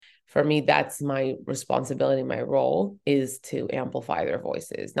for me, that's my responsibility. My role is to amplify their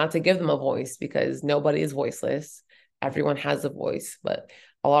voices, not to give them a voice because nobody is voiceless. Everyone has a voice, but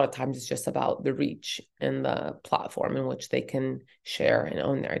a lot of times it's just about the reach and the platform in which they can share and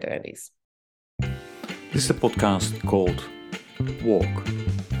own their identities. This is a podcast called Walk,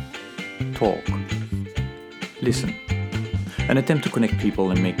 Talk, Listen. An attempt to connect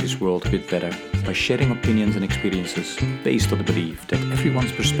people and make this world a bit better by sharing opinions and experiences based on the belief that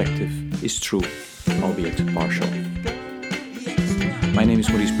everyone's perspective is true, albeit partial. My name is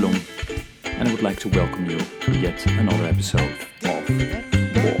Maurice Blom, and I would like to welcome you to yet another episode of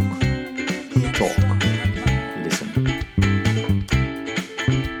Walk, Talk, Listen.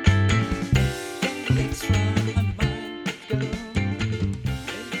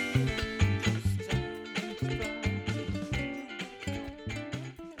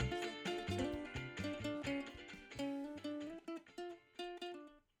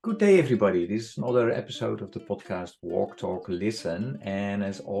 Good day, everybody. This is another episode of the podcast Walk, Talk, Listen. And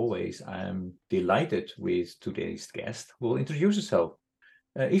as always, I'm delighted with today's guest who will introduce herself.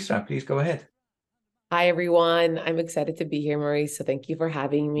 Isra, please go ahead. Hi, everyone. I'm excited to be here, Maurice. So thank you for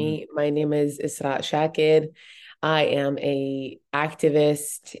having me. My name is Isra Chaker. I am an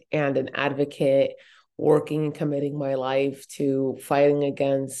activist and an advocate working and committing my life to fighting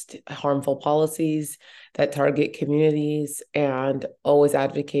against harmful policies that target communities and always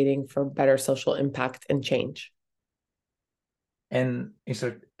advocating for better social impact and change. And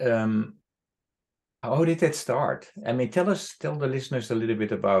Isra, how did that start? I mean, tell the listeners a little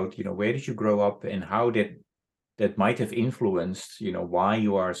bit about, where did you grow up and how that might have influenced, why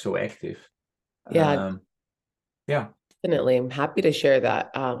you are so active. Yeah. Yeah. Definitely. I'm happy to share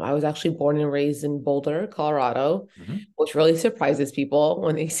that. I was actually born and raised in Boulder, Colorado, which really surprises people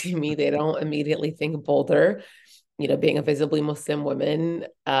when they see me. They don't immediately think Boulder, being a visibly Muslim woman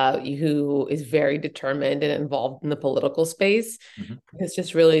who is very determined and involved in the political space. It's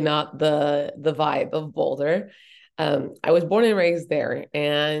just really not the vibe of Boulder. I was born and raised there,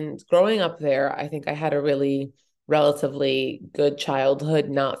 and growing up there, I think I had a really relatively good childhood,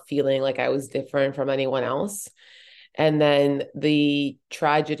 not feeling like I was different from anyone else. And then the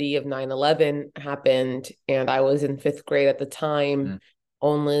tragedy of 9/11 happened, and I was in fifth grade at the time,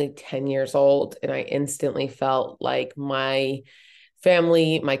 only 10 years old. And I instantly felt like my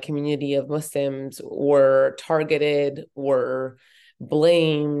family, my community of Muslims were targeted, were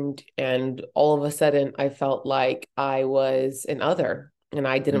blamed. And all of a sudden, I felt like I was an other and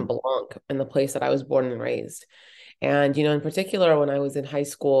I didn't belong in the place that I was born and raised. And, in particular, when I was in high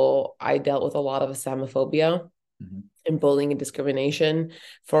school, I dealt with a lot of Islamophobia and bullying and discrimination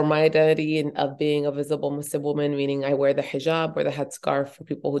for my identity and of being a visible Muslim woman, meaning I wear the hijab or the headscarf for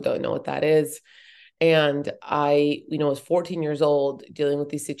people who don't know what that is. And I, was 14 years old dealing with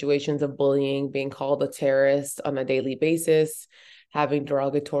these situations of bullying, being called a terrorist on a daily basis, having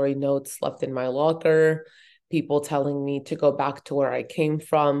derogatory notes left in my locker, people telling me to go back to where I came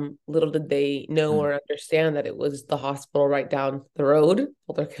from. Little did they know or understand that it was the hospital right down the road,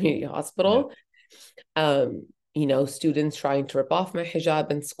 Boulder Community Hospital. Students trying to rip off my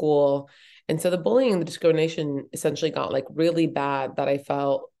hijab in school. And so the bullying and the discrimination essentially got like really bad that I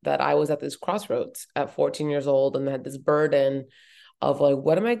felt that I was at this crossroads at 14 years old and had this burden of like,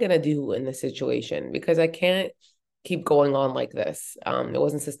 what am I going to do in this situation? Because I can't keep going on like this. It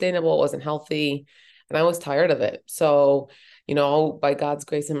wasn't sustainable. It wasn't healthy. And I was tired of it. So, by God's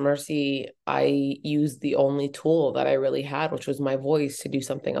grace and mercy, I used the only tool that I really had, which was my voice, to do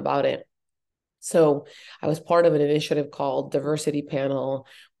something about it. So I was part of an initiative called Diversity Panel,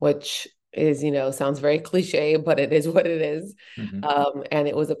 which is, sounds very cliche, but it is what it is. And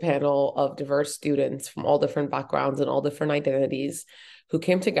it was a panel of diverse students from all different backgrounds and all different identities who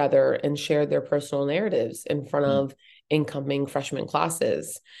came together and shared their personal narratives in front of incoming freshman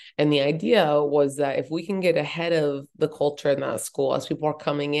classes. And the idea was that if we can get ahead of the culture in that school as people are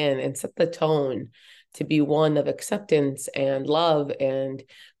coming in and set the tone to be one of acceptance and love and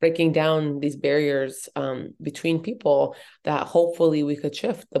breaking down these barriers between people, that hopefully we could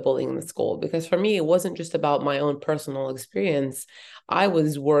shift the bullying in the school. Because for me, it wasn't just about my own personal experience. I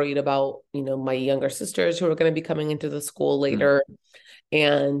was worried about, my younger sisters who were going to be coming into the school later.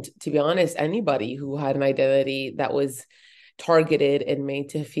 And to be honest, anybody who had an identity that was targeted and made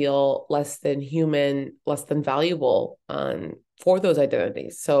to feel less than human, less than valuable for those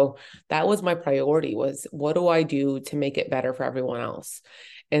identities. So that was my priority, was what do I do to make it better for everyone else?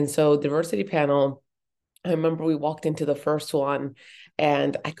 And so diversity panel, I remember we walked into the first one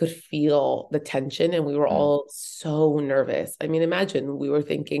and I could feel the tension and we were all so nervous. I mean, imagine we were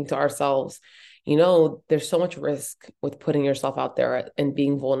thinking to ourselves, there's so much risk with putting yourself out there and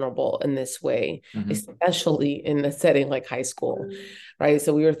being vulnerable in this way, especially in a setting like high school, right?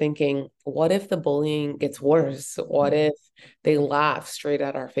 So we were thinking, what if the bullying gets worse? What if they laugh straight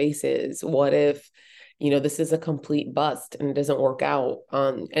at our faces? What if, this is a complete bust and it doesn't work out?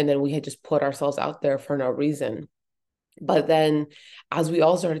 And then we had just put ourselves out there for no reason. But then, as we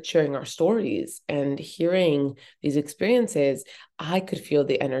all started sharing our stories and hearing these experiences, I could feel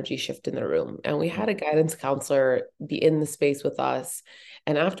the energy shift in the room. And we had a guidance counselor be in the space with us.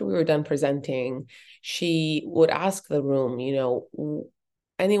 And after we were done presenting, she would ask the room,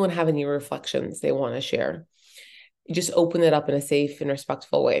 anyone have any reflections they want to share? Just open it up in a safe and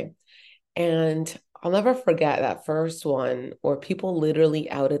respectful way. And I'll never forget that first one where people literally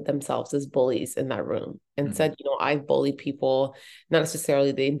outed themselves as bullies in that room and said, I've bullied people, not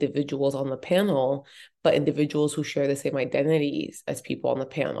necessarily the individuals on the panel, but individuals who share the same identities as people on the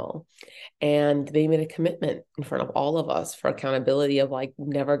panel. And they made a commitment in front of all of us for accountability of like,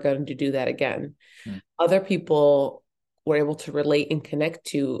 never going to do that again. Other people were able to relate and connect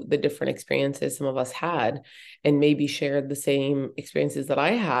to the different experiences some of us had and maybe shared the same experiences that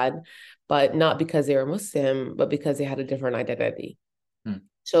I had, but not because they were Muslim, but because they had a different identity.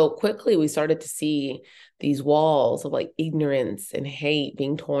 So quickly we started to see these walls of like ignorance and hate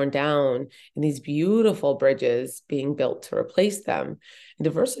being torn down and these beautiful bridges being built to replace them. And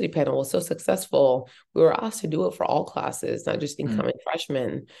diversity panel was so successful. We were asked to do it for all classes, not just incoming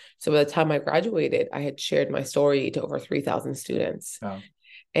freshmen. So by the time I graduated, I had shared my story to over 3,000 students. Wow.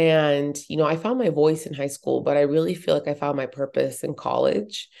 And, I found my voice in high school, but I really feel like I found my purpose in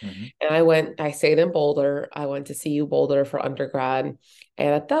college. And I stayed in Boulder. I went to CU Boulder for undergrad. And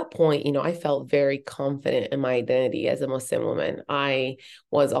at that point, I felt very confident in my identity as a Muslim woman. I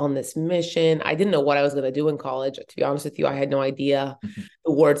was on this mission. I didn't know what I was going to do in college. To be honest with you, I had no idea.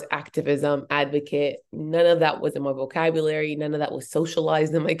 The words activism, advocate, none of that was in my vocabulary. None of that was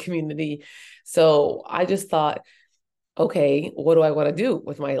socialized in my community. So I just thought, okay, what do I want to do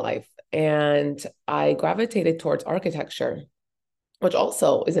with my life? And I gravitated towards architecture, which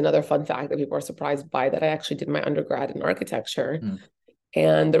also is another fun fact that people are surprised by, that I actually did my undergrad in architecture.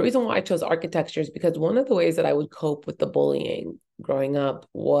 And the reason why I chose architecture is because one of the ways that I would cope with the bullying growing up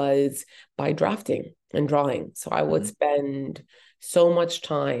was by drafting and drawing. So I would spend so much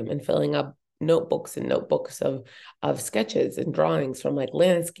time and filling up notebooks and notebooks of sketches and drawings, from like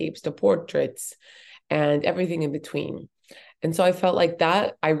landscapes to portraits and everything in between. And so I felt like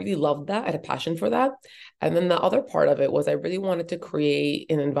that, I really loved that. I had a passion for that. And then the other part of it was I really wanted to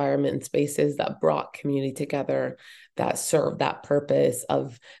create an environment and spaces that brought community together, that served that purpose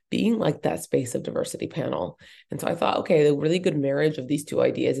of being like that space of diversity panel. And so I thought, okay, the really good marriage of these two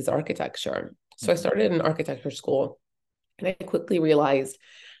ideas is architecture. So I started in architecture school, and I quickly realized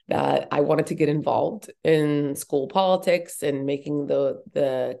that I wanted to get involved in school politics and making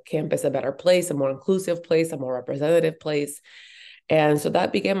the campus a better place, a more inclusive place, a more representative place. And so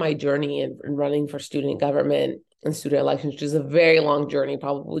that began my journey in running for student government and student elections, which is a very long journey,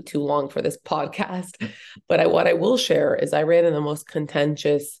 probably too long for this podcast. But what I will share is I ran in the most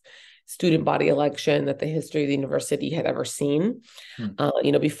contentious student body election that the history of the university had ever seen.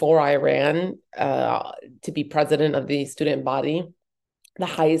 Before I ran to be president of the student body, the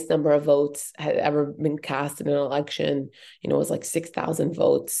highest number of votes had ever been cast in an election, was like 6,000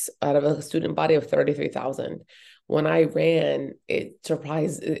 votes out of a student body of 33,000. When I ran, it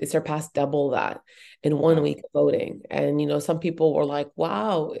surpassed double that in 1 week of voting. And, some people were like,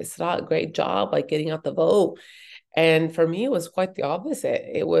 wow, Isra, a great job, like getting out the vote. And for me, it was quite the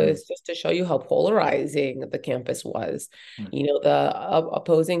opposite. It was just to show you how polarizing the campus was. The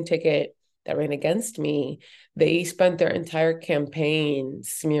opposing ticket that ran against me, they spent their entire campaign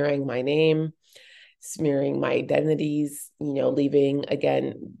smearing my name, smearing my identities, leaving,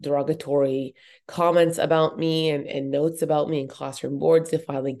 again, derogatory comments about me and notes about me in classroom boards,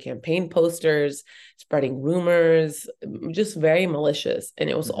 defiling campaign posters, spreading rumors, just very malicious. And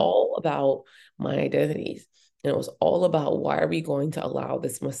it was all about my identities. And it was all about, why are we going to allow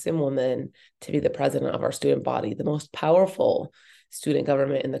this Muslim woman to be the president of our student body, the most powerful student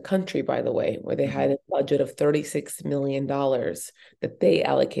government in the country, by the way, where they had a budget of $36 million that they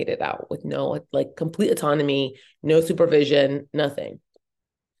allocated out with no, like, complete autonomy, no supervision, nothing.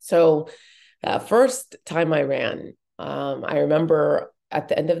 So that first time I ran, I remember at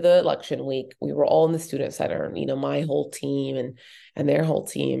the end of the election week, we were all in the student center, my whole team and their whole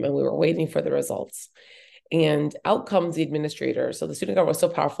team, and we were waiting for the results. And out comes the administrator. So the student government was so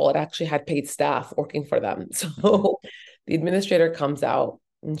powerful, it actually had paid staff working for them. So the administrator comes out,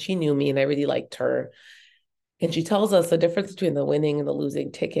 and she knew me and I really liked her. And she tells us the difference between the winning and the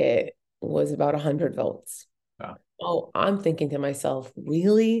losing ticket was about 100 votes. Wow. Oh, I'm thinking to myself,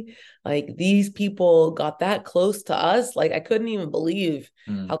 really? Like these people got that close to us? Like I couldn't even believe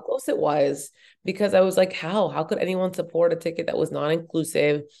how close it was because I was like, how? How could anyone support a ticket that was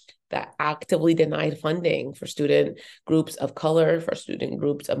non-inclusive, that actively denied funding for student groups of color, for student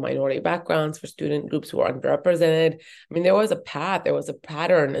groups of minority backgrounds, for student groups who are underrepresented? I mean, there was a path, there was a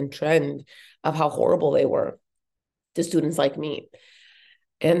pattern and trend of how horrible they were to students like me.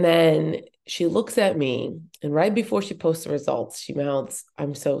 And then she looks at me, and right before she posts the results, she mouths,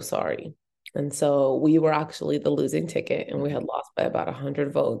 "I'm so sorry." And so we were actually the losing ticket, and we had lost by about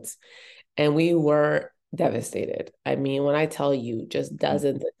 100 votes. And we were devastated. I mean, when I tell you, just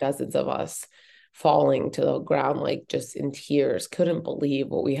dozens and dozens of us falling to the ground, like just in tears, couldn't believe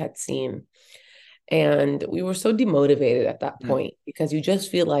what we had seen. And we were so demotivated at that point because you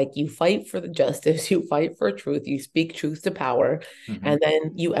just feel like you fight for the justice, you fight for truth, you speak truth to power, and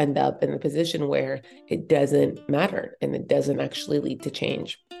then you end up in a position where it doesn't matter and it doesn't actually lead to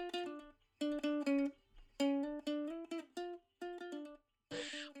change.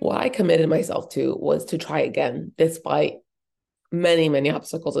 What I committed myself to was to try again, despite many, many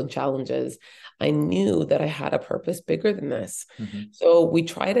obstacles and challenges. I knew that I had a purpose bigger than this. So we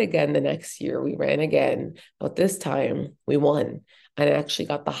tried again the next year. We ran again, but this time we won. And I actually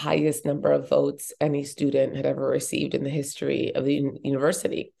got the highest number of votes any student had ever received in the history of the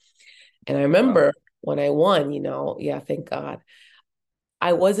university. And I remember when I won, yeah, thank God.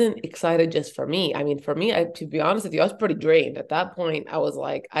 I wasn't excited just for me. I mean, for me, to be honest with you, I was pretty drained. At that point, I was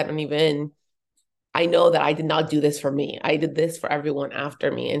like, I know that I did not do this for me. I did this for everyone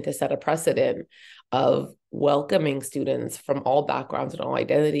after me and to set a precedent of welcoming students from all backgrounds and all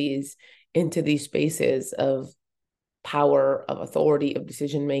identities into these spaces of power, of authority, of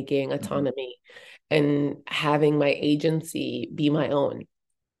decision making, autonomy, and having my agency be my own.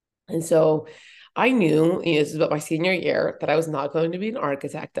 And so I knew, this is about my senior year, that I was not going to be an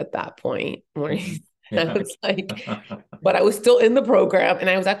architect at that point. I was like, but I was still in the program and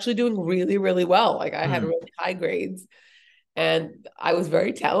I was actually doing really, really well. Like I had really high grades and I was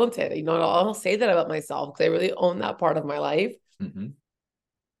very talented. I'll say that about myself because I really own that part of my life.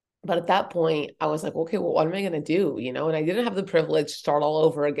 But at that point, I was like, okay, well, what am I going to do? And I didn't have the privilege to start all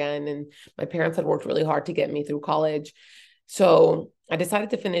over again. And my parents had worked really hard to get me through college. So I decided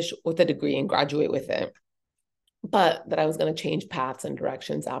to finish with a degree and graduate with it, but that I was going to change paths and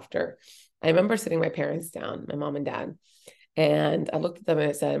directions after. I remember sitting my parents down, my mom and dad, and I looked at them and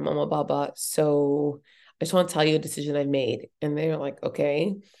I said, Mama, Baba, so I just want to tell you a decision I've made. And they were like,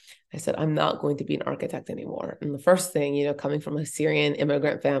 okay. I said, I'm not going to be an architect anymore. And the first thing, coming from a Syrian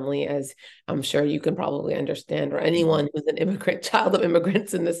immigrant family, as I'm sure you can probably understand, or anyone who's an immigrant, child of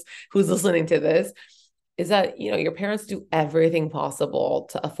immigrants in this, who's listening to this, is that, your parents do everything possible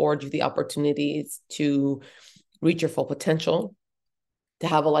to afford you the opportunities to reach your full potential, to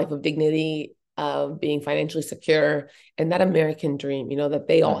have a life of dignity, of being financially secure, and that American dream, that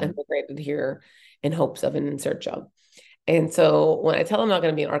they all immigrated here in hopes of and in search of. And so when I tell them I'm not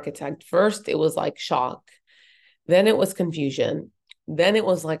going to be an architect, first it was like shock. Then it was confusion. Then it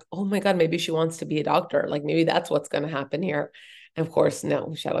was like, oh my God, maybe she wants to be a doctor. Like maybe that's what's going to happen here. And of course,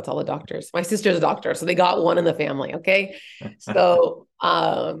 no, shout out to all the doctors. My sister's a doctor, so they got one in the family. Okay. So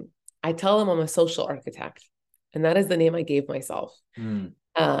I tell them I'm a social architect. And that is the name I gave myself.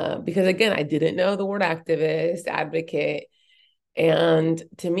 Because again, I didn't know the word activist, advocate. And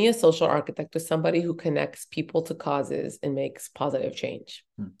to me, a social architect is somebody who connects people to causes and makes positive change.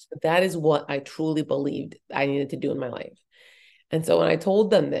 So that is what I truly believed I needed to do in my life. And so when I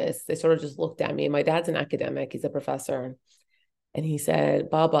told them this, they sort of just looked at me. My dad's an academic, he's a professor. And he said,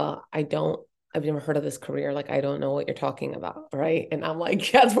 Baba, I've never heard of this career. Like, I don't know what you're talking about. Right. And I'm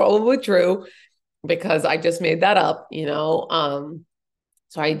like, yeah, that's probably true because I just made that up, So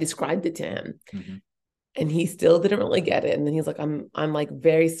I described it to him. And he still didn't really get it. And then he's like, I'm like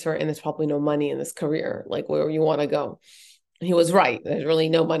very certain there's probably no money in this career, like where you want to go. And he was right. There's really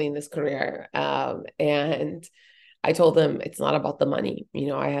no money in this career. And I told him it's not about the money.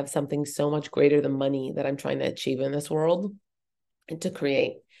 I have something so much greater than money that I'm trying to achieve in this world and to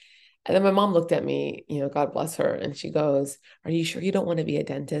create. And then my mom looked at me, God bless her. And she goes, are you sure you don't want to be a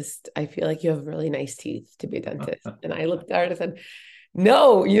dentist? I feel like you have really nice teeth to be a dentist. And I looked at her and said,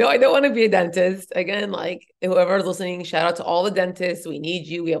 no, I don't want to be a dentist. Again, like whoever's listening, shout out to all the dentists. We need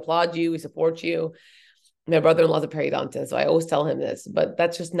you. We applaud you. We support you. My brother-in-law's a periodontist, so I always tell him this, but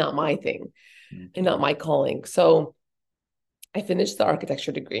that's just not my thing and not my calling. So I finished the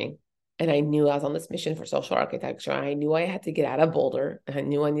architecture degree and I knew I was on this mission for social architecture. I knew I had to get out of Boulder and I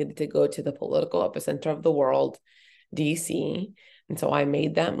knew I needed to go to the political epicenter of the world, DC, And so I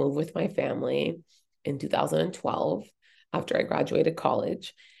made that move with my family in 2012 after I graduated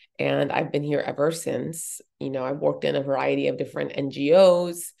college. And I've been here ever since. I've worked in a variety of different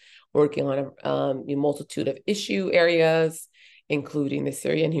NGOs, working on a multitude of issue areas, including the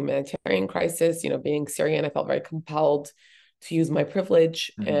Syrian humanitarian crisis. Being Syrian, I felt very compelled to use my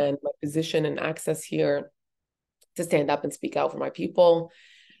privilege and my position and access here to stand up and speak out for my people.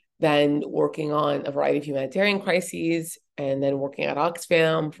 Then working on a variety of humanitarian crises, and then working at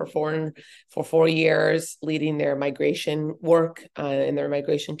Oxfam for 4 years, leading their migration work and their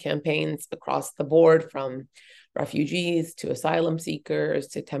migration campaigns across the board, from refugees to asylum seekers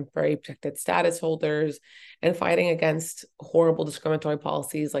to temporary protected status holders, and fighting against horrible discriminatory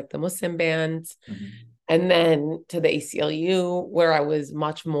policies like the Muslim bans. And then to the ACLU, where I was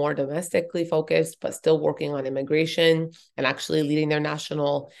much more domestically focused, but still working on immigration and actually leading their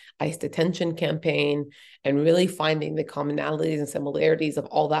national ICE detention campaign, and really finding the commonalities and similarities of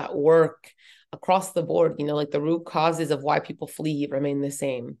all that work across the board. Like the root causes of why people flee remain the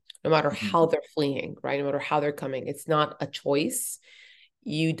same, no matter how they're fleeing, right? No matter how they're coming. It's not a choice.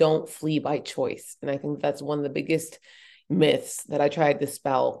 You don't flee by choice. And I think that's one of the biggest myths that I try to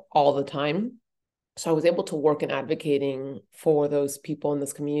dispel all the time. So I was able to work in advocating for those people in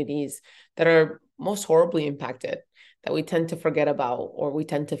those communities that are most horribly impacted, that we tend to forget about, or we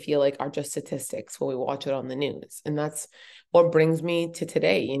tend to feel like are just statistics when we watch it on the news. And that's what brings me to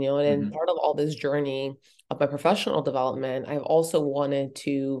today, and part of all this journey of my professional development, I've also wanted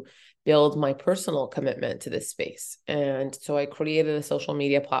to build my personal commitment to this space. And so I created a social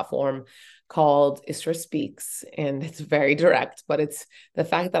media platform called Isra Speaks. And it's very direct, but it's the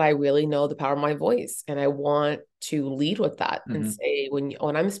fact that I really know the power of my voice. And I want to lead with that and say, when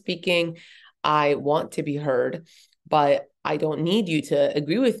I'm speaking, I want to be heard, but I don't need you to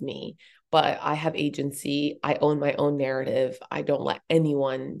agree with me. But I have agency. I own my own narrative. I don't let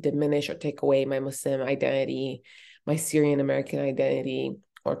anyone diminish or take away my Muslim identity, my Syrian American identity,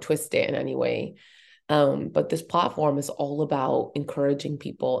 or twist it in any way. But this platform is all about encouraging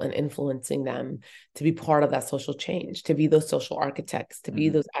people and influencing them to be part of that social change, to be those social architects, to be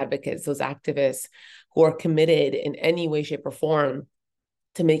those advocates, those activists who are committed in any way, shape, or form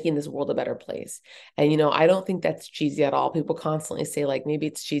to making this world a better place. And, I don't think that's cheesy at all. People constantly say, like, maybe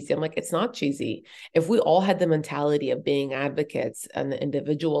it's cheesy. I'm like, it's not cheesy. If we all had the mentality of being advocates on the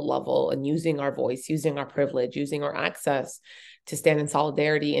individual level and using our voice, using our privilege, using our access to stand in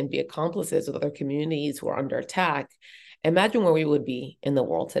solidarity and be accomplices with other communities who are under attack, imagine where we would be in the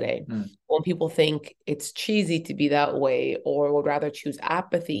world today. When people think it's cheesy to be that way, or would rather choose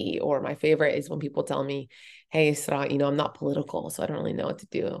apathy, or my favorite is when people tell me, hey, Isra, I'm not political, so I don't really know what to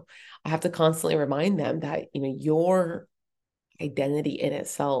do. I have to constantly remind them that, your identity in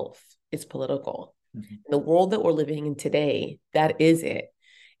itself is political. In the world that we're living in today, that is it.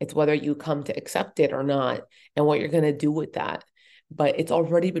 It's whether you come to accept it or not, and what you're going to do with that. But it's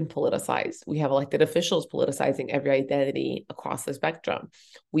already been politicized. We have elected officials politicizing every identity across the spectrum.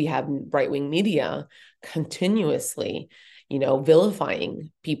 We have right-wing media continuously,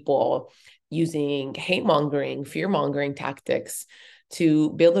 vilifying people, using hate-mongering, fear-mongering tactics to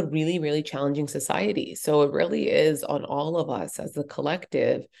build a really, really challenging society. So it really is on all of us as a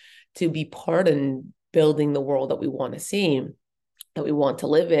collective to be part in building the world that we want to see, that we want to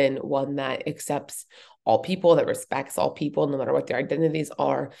live in, one that accepts all people, that respects all people, no matter what their identities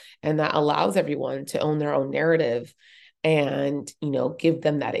are, and that allows everyone to own their own narrative and, give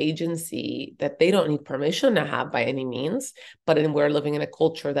them that agency that they don't need permission to have by any means. But we're living in a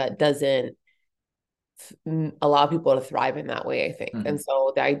culture that doesn't allow people to thrive in that way, I think. And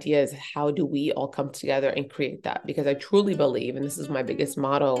so the idea is, how do we all come together and create that? Because I truly believe, and this is my biggest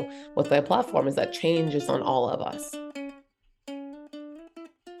motto with my platform, is that change is on all of us.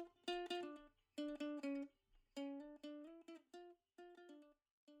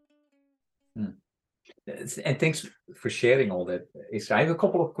 And thanks for sharing all that, Isra. I have a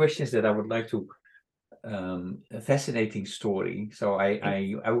couple of questions that I would like to, a fascinating story. So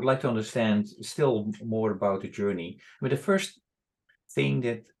I would like to understand still more about the journey. But the first thing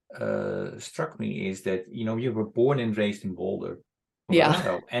that struck me is that, you were born and raised in Boulder,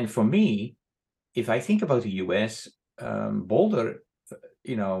 Colorado. Yeah. And for me, if I think about the US, Boulder,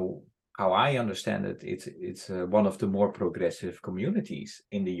 how I understand it, it's one of the more progressive communities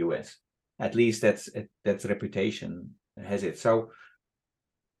in the US. At least that's reputation has it. So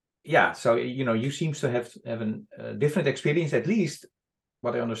yeah, so you seem to have a different experience. At least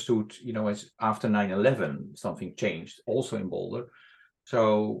what I understood, as after 9/11, something changed also in Boulder.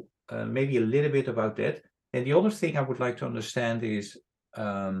 So maybe a little bit about that. And the other thing I would like to understand is,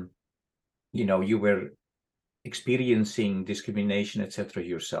 you were experiencing discrimination, etc.,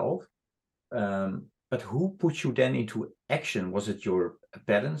 yourself. But who put you then into action? Was it your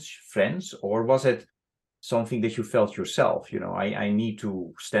parents, friends, or was it something that you felt yourself? I need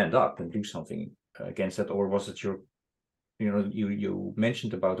to stand up and do something against that, or was it you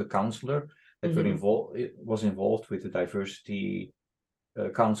mentioned about a counselor that was involved with the diversity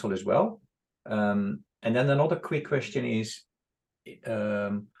council as well. And then another quick question is,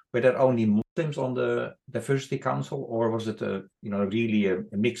 were there only Muslims on the diversity council, or was it really a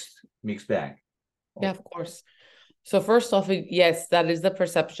mixed bag? Yeah, of course. So first off, yes, that is the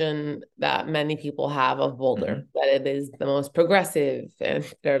perception that many people have of Boulder, that it is the most progressive and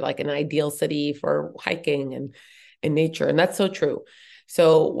they're like an ideal city for hiking and in nature. And that's so true.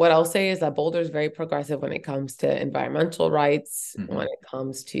 So what I'll say is that Boulder is very progressive when it comes to environmental rights, when it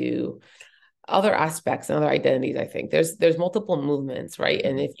comes to other aspects and other identities. I think there's multiple movements, right?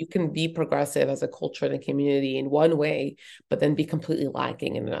 And if you can be progressive as a culture and a community in one way, but then be completely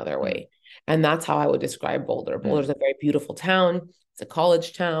lacking in another way. And that's how I would describe Boulder. Boulder's a very beautiful town. It's a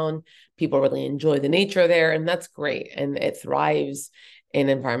college town. People really enjoy the nature there, and that's great. And it thrives in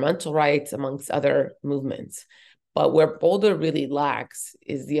environmental rights amongst other movements. But where Boulder really lacks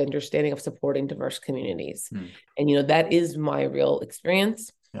is the understanding of supporting diverse communities. And, that is my real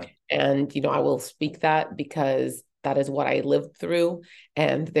experience. Yeah. And, I will speak that because that is what I lived through.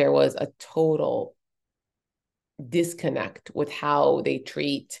 And there was a total disconnect with how they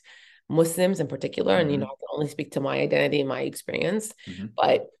treat Muslims in particular. And, I can only speak to my identity and my experience,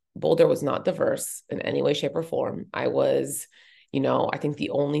 but Boulder was not diverse in any way, shape, or form. I was, I think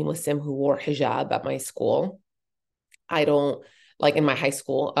the only Muslim who wore hijab at my school. I don't, like in my high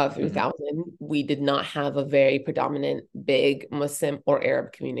school of 2000, we did not have a very predominant big Muslim or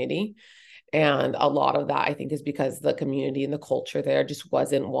Arab community. And a lot of that, I think, is because the community and the culture there just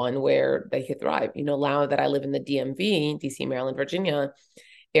wasn't one where they could thrive. Now that I live in the DMV, DC, Maryland, Virginia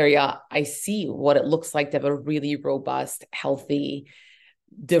area, I see what it looks like to have a really robust, healthy,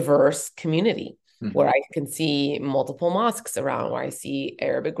 diverse community where I can see multiple mosques around, where I see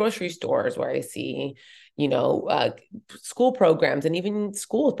Arabic grocery stores, where I see, school programs and even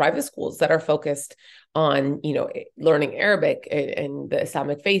schools, private schools that are focused on, learning Arabic and the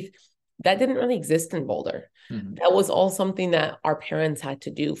Islamic faith. That didn't really exist in Boulder. That was all something that our parents had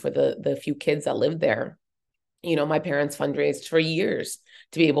to do for the few kids that lived there. My parents fundraised for years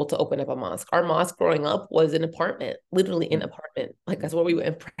to be able to open up a mosque. Our mosque growing up was an apartment, literally an apartment. Like that's where we went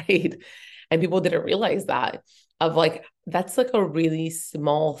and prayed. And people didn't realize that that's like a really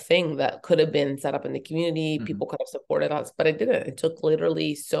small thing that could have been set up in the community. People could have supported us, but it didn't. It took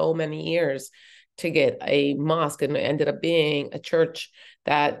literally so many years to get a mosque, and it ended up being a church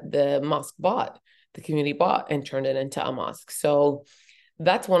that the community bought and turned it into a mosque. So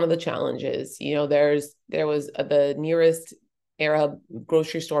that's one of the challenges. There was the nearest Arab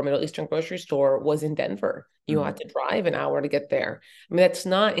grocery store, Middle Eastern grocery store was in Denver. You had to drive an hour to get there. I mean, that's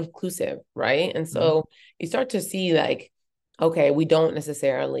not inclusive, right? And so you start to see okay, we don't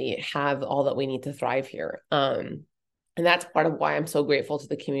necessarily have all that we need to thrive here. And that's part of why I'm so grateful to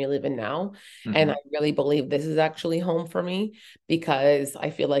the community I live in now. And I really believe this is actually home for me because I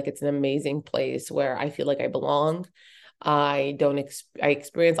feel like it's an amazing place where I feel like I belong. I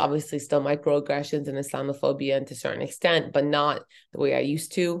experience obviously still microaggressions and Islamophobia and to a certain extent, but not the way I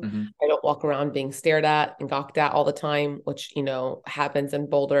used to. I don't walk around being stared at and gawked at all the time, which, happens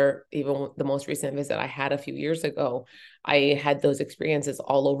in Boulder. Even the most recent visit I had a few years ago, I had those experiences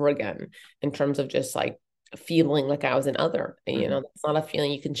all over again in terms of just like feeling like I was an other. And, that's not a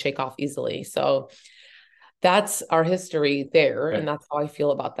feeling you can shake off easily. So that's our history there. And that's how I feel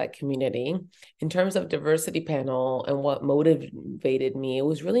about that community. In terms of diversity panel and what motivated me, it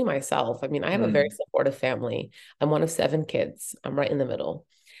was really myself. I mean, I have a very supportive family. I'm one of 7 kids. I'm right in the middle.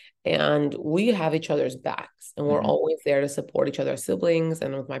 And we have each other's backs and we're always there to support each other's siblings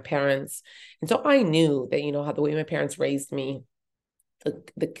and with my parents. And so I knew that, how the way my parents raised me,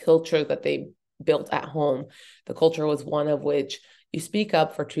 the culture that they built at home, the culture was one of which you speak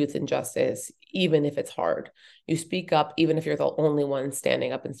up for truth and justice, even if it's hard. You speak up, even if you're the only one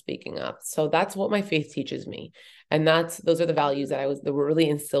standing up and speaking up. So that's what my faith teaches me. And those are the values that were really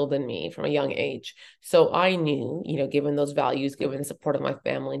instilled in me from a young age. So I knew, given those values, given the support of my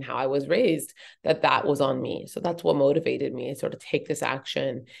family and how I was raised, that was on me. So that's what motivated me to sort of take this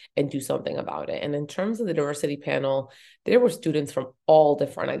action and do something about it. And in terms of the diversity panel, there were students from all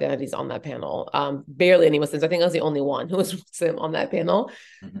different identities on that panel. Barely any Muslims. I think I was the only one who was Muslim on that panel,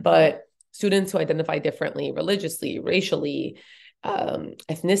 but students who identify differently, religiously, racially,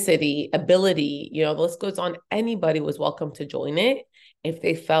 ethnicity, ability, the list goes on. Anybody was welcome to join it if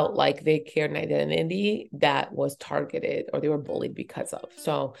they felt like they carried an identity that was targeted or they were bullied because of.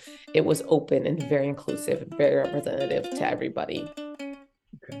 So it was open and very inclusive and very representative to everybody.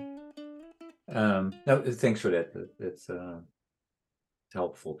 Okay. No, thanks for that. That's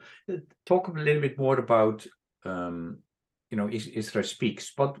helpful. Talk a little bit more about Isra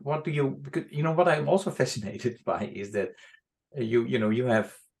Speaks. What do you, because what I'm also fascinated by is that you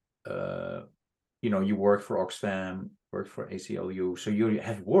have you work for Oxfam, work for ACLU, so you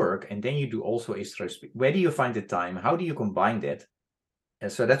have work and then you do also Isra Speaks. Where do you find the time? How do you combine that? And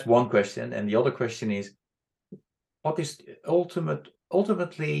so that's one question, and the other question is, what is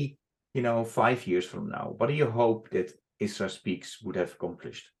ultimately 5 years from now, what do you hope that Isra Speaks would have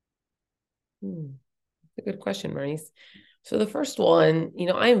accomplished? A good question, Maurice. So the first one,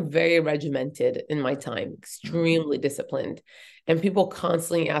 I'm very regimented in my time, extremely disciplined. And people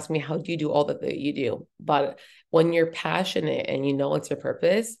constantly ask me, how do you do all that you do? But when you're passionate and you know it's your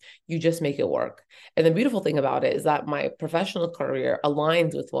purpose, you just make it work. And the beautiful thing about it is that my professional career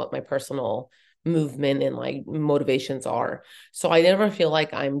aligns with what my personal movement and like motivations are. So I never feel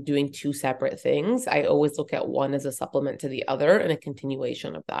like I'm doing two separate things. I always look at one as a supplement to the other and a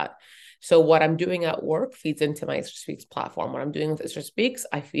continuation of that. So what I'm doing at work feeds into my Isra Speaks platform. What I'm doing with Isra Speaks,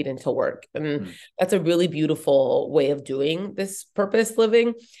 I feed into work. And that's a really beautiful way of doing this purpose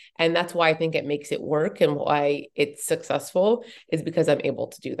living. And that's why I think it makes it work and why it's successful is because I'm able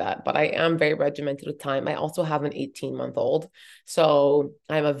to do that. But I am very regimented with time. I also have an 18-month-old. So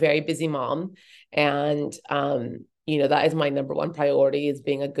I'm a very busy mom. And that is my number one priority, is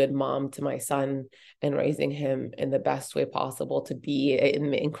being a good mom to my son and raising him in the best way possible to be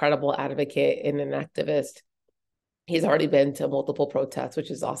an incredible advocate and an activist. He's already been to multiple protests, which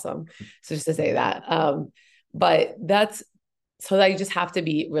is awesome. So just to say that. But that's so that I just have to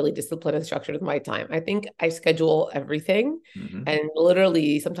be really disciplined and structured with my time. I think I schedule everything. And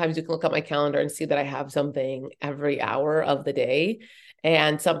literally sometimes you can look at my calendar and see that I have something every hour of the day.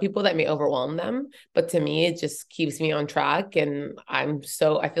 And some people that may overwhelm them, but to me, it just keeps me on track. And I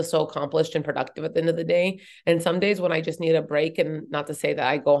feel so accomplished and productive at the end of the day. And some days when I just need a break, and not to say that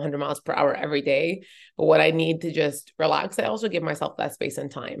I go 100 miles per hour every day, but when I need to just relax, I also give myself that space and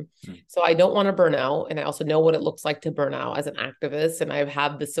time. So I don't want to burn out. And I also know what it looks like to burn out as an activist. And I've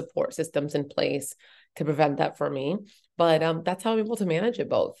had the support systems in place to prevent that for me. But that's how I'm able to manage it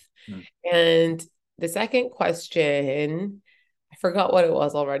both. And the second question, I forgot what it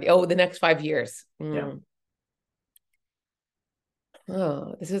was already. Oh, the next 5 years. Yeah.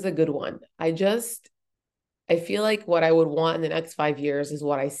 Oh, this is a good one. I feel like what I would want in the next 5 years is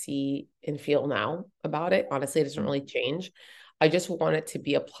what I see and feel now about it. Honestly, it doesn't really change. I just want it to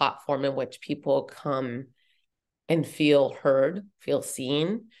be a platform in which people come and feel heard, feel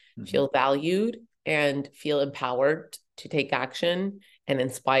seen, feel valued, and feel empowered to take action and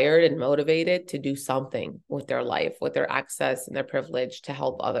inspired and motivated to do something with their life, with their access and their privilege to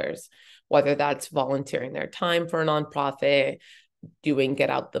help others, whether that's volunteering their time for a nonprofit, doing get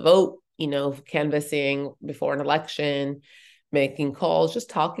out the vote, canvassing before an election, making calls, just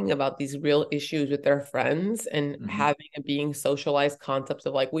talking about these real issues with their friends and having a being socialized concepts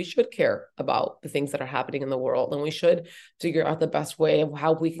of like, we should care about the things that are happening in the world. And we should figure out the best way of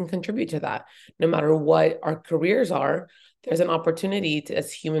how we can contribute to that. No matter what our careers are, there's an opportunity to,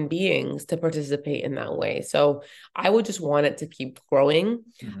 as human beings, to participate in that way. So I would just want it to keep growing.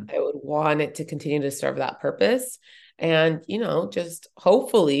 I would want it to continue to serve that purpose. And, just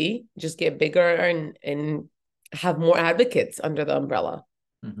hopefully just get bigger and have more advocates under the umbrella.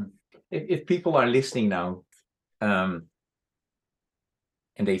 If people are listening now, and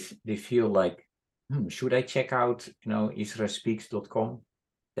they feel like, should I check out, israspeaks.com?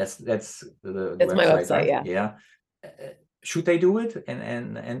 That's the That's website, my website, right? yeah. Should they do it?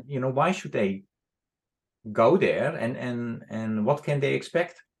 And why should they go there? And what can they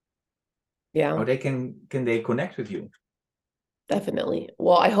expect? Yeah. How can they connect with you? Definitely.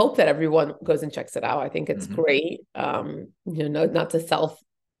 Well, I hope that everyone goes and checks it out. I think it's great. Not to self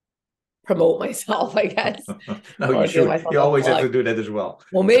promote myself, I guess. No, you Or give should. myself You a always have plug. to do that as well.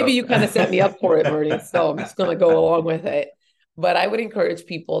 Well, maybe you kind of set me up for it, Bernie. So I'm just going to go along with it. But I would encourage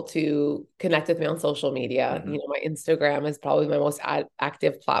people to connect with me on social media. My Instagram is probably my most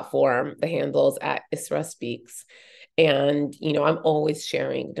active platform. The handle's at Isra Speaks. And, I'm always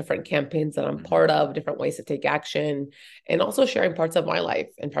sharing different campaigns that I'm part of, different ways to take action, and also sharing parts of my life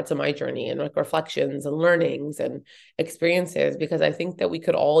and parts of my journey and like reflections and learnings and experiences, because I think that we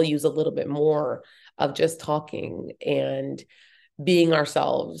could all use a little bit more of just talking and being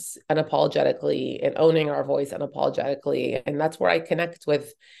ourselves unapologetically and owning our voice unapologetically. And that's where I connect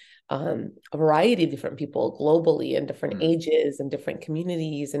with a variety of different people globally and different ages and different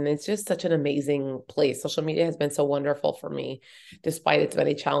communities. And it's just such an amazing place. Social media has been so wonderful for me, despite its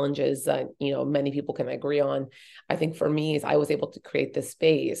many challenges that, many people can agree on. I think for me is I was able to create this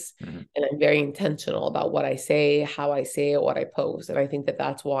space, and I'm very intentional about what I say, how I say it, what I post. And I think that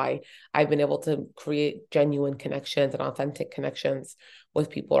that's why I've been able to create genuine connections and authentic connections with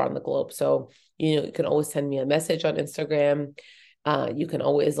people around the globe. So, you can always send me a message on Instagram. You can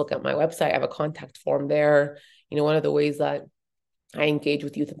always look at my website. I have a contact form there. One of the ways that I engage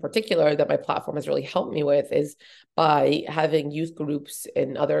with youth in particular that my platform has really helped me with is by having youth groups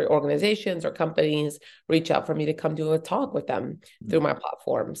in other organizations or companies reach out for me to come do a talk with them through my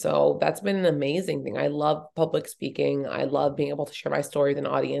platform. So that's been an amazing thing. I love public speaking. I love being able to share my story with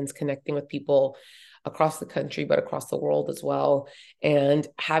an audience, connecting with people across the country, but across the world as well. And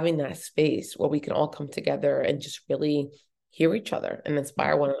having that space where we can all come together and just really hear each other and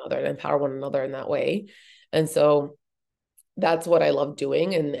inspire one another and empower one another in that way. And so that's what I love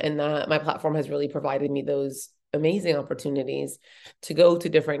doing. And that my platform has really provided me those amazing opportunities to go to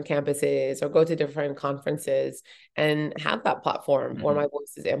different campuses or go to different conferences and have that platform where my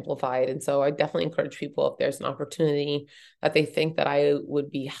voice is amplified. And so I definitely encourage people, if there's an opportunity that they think that I would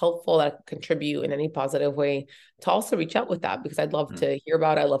be helpful, that I could contribute in any positive way, to also reach out with that, because I'd love to hear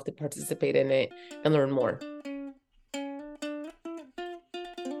about it. I'd love to participate in it and learn more.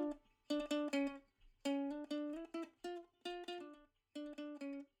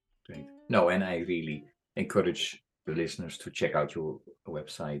 Great. No, and I really encourage the listeners to check out your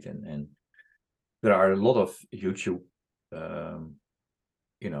website, and there are a lot of YouTube,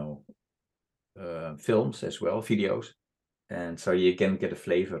 films as well, videos, and so you can get a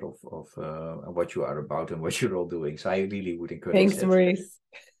flavor of what you are about and what you're all doing. So I really would encourage Thanks, that. Maurice.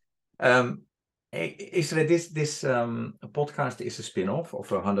 Isra, this podcast is a spin-off of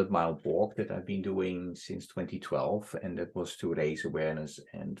a 100-mile walk that I've been doing since 2012, and that was to raise awareness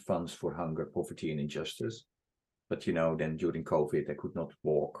and funds for hunger, poverty, and injustice. But then during COVID, I could not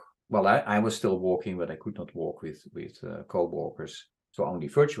walk. Well, I was still walking, but I could not walk with co-walkers, so only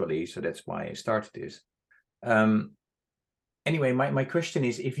virtually. So that's why I started this. Anyway, my question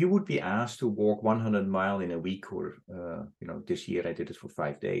is, if you would be asked to walk 100 miles in a week, or this year I did it for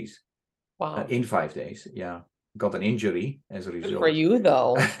 5 days. Wow. In 5 days, yeah. Got an injury as a result. Good for you,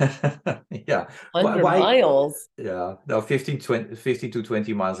 though. Yeah. 100 miles. Yeah. No, 15 to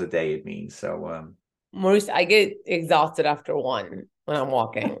 20 miles a day, it means. So, Maurice, I get exhausted after one when I'm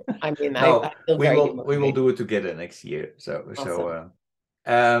walking. I mean, no, I feel we very will do it together next year. Awesome.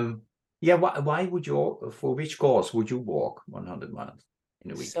 Yeah. Why would you, for which cause would you walk 100 miles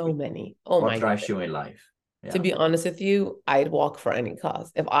in a week? So many. Oh what my drives goodness. you in life? Yeah. To be honest with you, I'd walk for any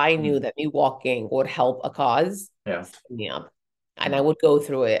cause. If I knew that me walking would help a cause, sign me up. And I would go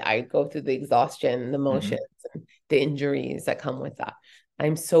through it. I'd go through the exhaustion, the emotions, and the injuries that come with that.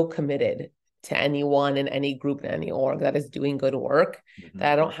 I'm so committed to anyone in any group, in any org that is doing good work,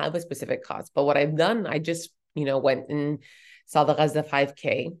 that I don't have a specific cause. But what I've done, I just, went and saw the Gaza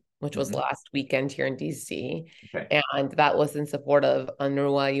 5K, which was last weekend here in DC. Okay. And that was in support of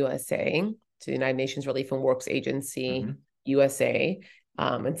UNRWA USA, to the United Nations Relief and Works Agency, USA,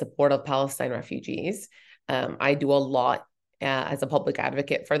 in support of Palestine refugees. I do a lot as a public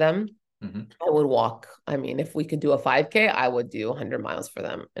advocate for them. I would walk. I mean, if we could do a 5K, I would do 100 miles for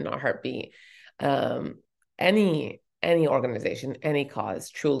them in a heartbeat. Any organization, any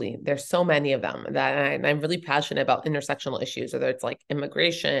cause, truly. There's so many of them that I'm really passionate about intersectional issues, whether it's like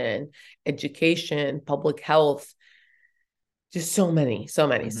immigration, education, public health, just so many.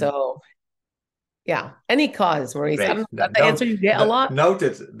 So yeah, any cause, Maurice. Great. I don't know, the answer you get a lot.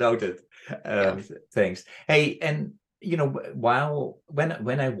 Noted. Thanks. Hey, and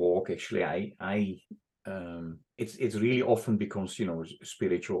when I walk, actually, I it's really often becomes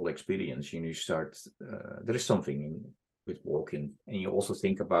spiritual experience. You start there is something with walking, and you also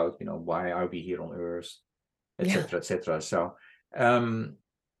think about why are we here on earth, etc., etc. So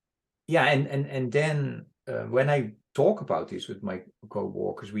yeah, and then when I talk about this with my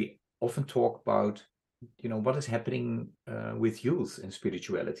co-walkers, we often talk about what is happening with youth and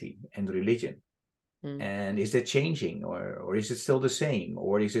spirituality and religion. And is that changing, or is it still the same,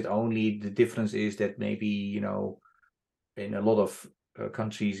 or is it only the difference is that maybe in a lot of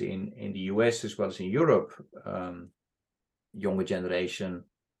countries in the US as well as in Europe, younger generation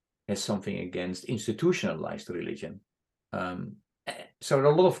has something against institutionalized religion. So there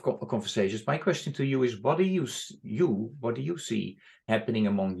are a lot of conversations. My question to you is, what do you see happening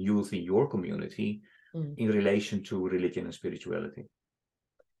among youth in your community in relation to religion and spirituality?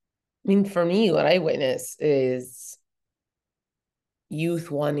 I mean, for me, what I witness is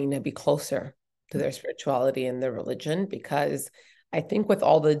youth wanting to be closer to their spirituality and their religion, because I think with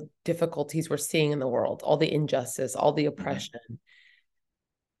all the difficulties we're seeing in the world, all the injustice, all the oppression,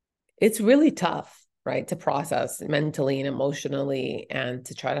 it's really tough, right, to process mentally and emotionally and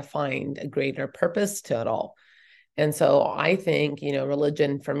to try to find a greater purpose to it all. And so I think,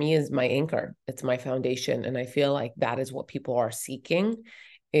 religion for me is my anchor. It's my foundation. And I feel like that is what people are seeking,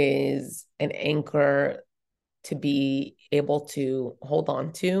 is an anchor to be able to hold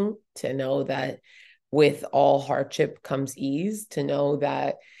on to know that with all hardship comes ease, to know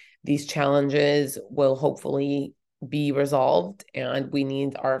that these challenges will hopefully be resolved. And we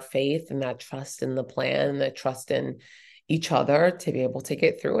need our faith and that trust in the plan, and that trust in each other to be able to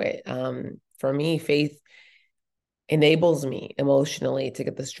get through it. For me, faith enables me emotionally to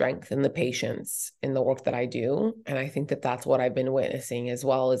get the strength and the patience in the work that I do. And I think that that's what I've been witnessing as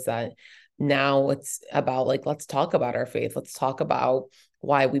well, is that now it's about like, let's talk about our faith. Let's talk about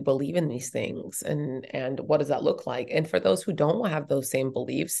why we believe in these things, and what does that look like? And for those who don't have those same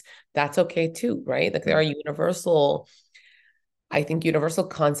beliefs, that's okay too, right? Like there are universal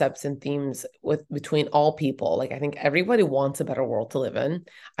concepts and themes between all people. Like I think everybody wants a better world to live in.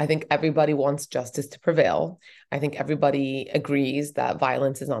 I think everybody wants justice to prevail. I think everybody agrees that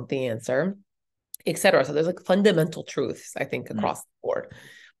violence is not the answer, etc. So there's like fundamental truths, I think, across the board.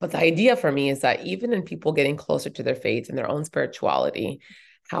 But the idea for me is that even in people getting closer to their faith and their own spirituality,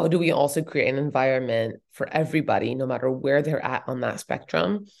 how do we also create an environment for everybody, no matter where they're at on that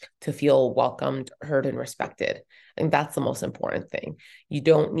spectrum, to feel welcomed, heard, and respected? I think that's the most important thing. You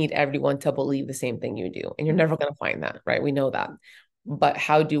don't need everyone to believe the same thing you do, and you're never going to find that, right? We know that. But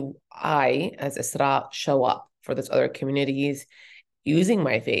how do I, as Isra, show up for those other communities using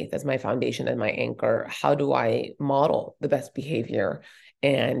my faith as my foundation and my anchor? How do I model the best behavior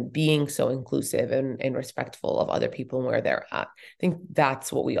and being so inclusive and respectful of other people and where they're at? I think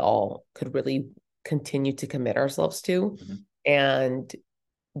that's what we all could really continue to commit ourselves to and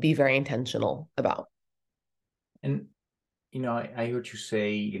be very intentional about. And, I heard you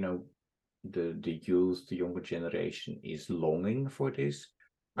say, the youth, the younger generation is longing for this.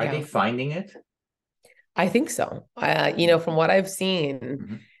 Are they finding it? I think so. From what I've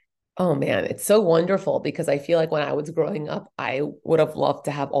seen, oh man, it's so wonderful, because I feel like when I was growing up, I would have loved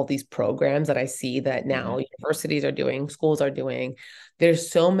to have all these programs that I see that now universities are doing, schools are doing. There's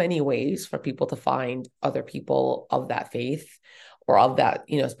so many ways for people to find other people of that faith or of that,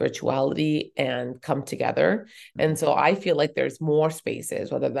 spirituality and come together. And so I feel like there's more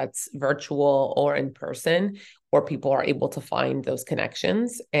spaces, whether that's virtual or in person, where people are able to find those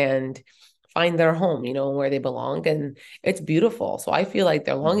connections and find their home, where they belong. And it's beautiful. So I feel like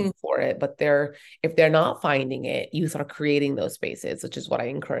they're longing for it, but if they're not finding it, youth are creating those spaces, which is what I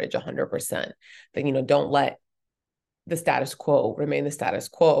encourage 100%. That, don't let the status quo remain the status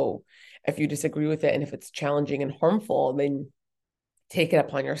quo. If you disagree with it and if it's challenging and harmful, then take it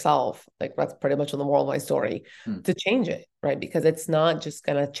upon yourself. Like that's pretty much on the moral of my story, to change it, right? Because it's not just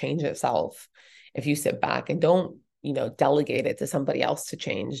going to change itself if you sit back and don't, delegate it to somebody else to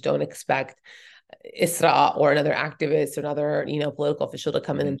change. Don't expect Isra or another activist or another, political official to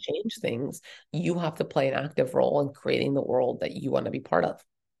come in and change things. You have to play an active role in creating the world that you want to be part of.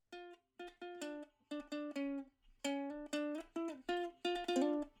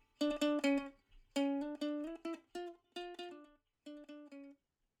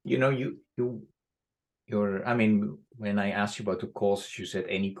 I mean, when I asked you about the causes, you said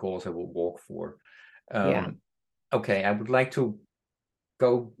any cause I will walk for. Okay, I would like to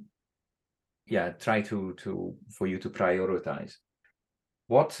go, try for you to prioritize.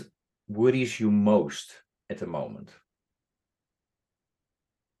 What worries you most at the moment?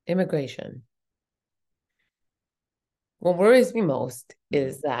 Immigration. What worries me most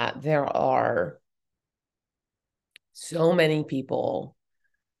is that there are so many people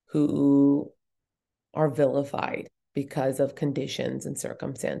who are vilified because of conditions and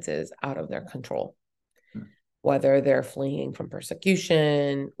circumstances out of their control. Whether they're fleeing from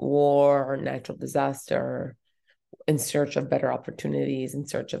persecution, war, or natural disaster, in search of better opportunities, in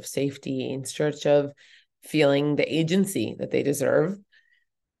search of safety, in search of feeling the agency that they deserve.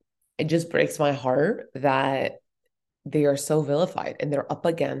 It just breaks my heart that they are so vilified and they're up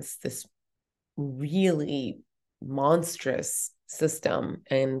against this really monstrous system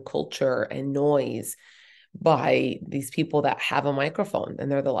and culture and noise by these people that have a microphone and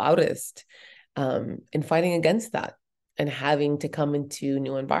they're the loudest, in fighting against that and having to come into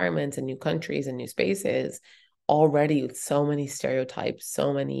new environments and new countries and new spaces already with so many stereotypes,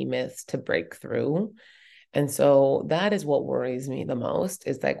 so many myths to break through. And so that is what worries me the most,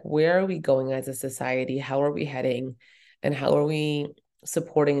 is like, where are we going as a society? How are we heading? And how are we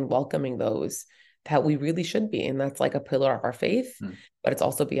supporting and welcoming those that we really should be? And that's like a pillar of our faith, but it's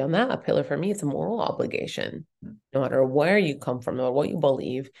also beyond that. A pillar for me, it's a moral obligation. No matter where you come from, no matter what you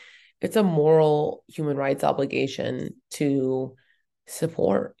believe, it's a moral human rights obligation to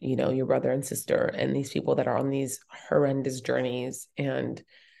support, your brother and sister and these people that are on these horrendous journeys. And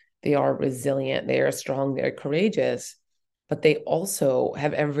they are resilient, they are strong, they're courageous, but they also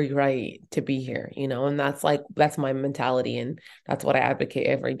have every right to be here, and that's my mentality, and that's what I advocate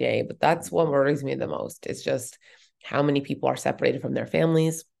every day. But that's what worries me the most. It's just how many people are separated from their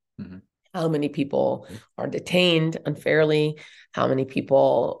families, how many people are detained unfairly, how many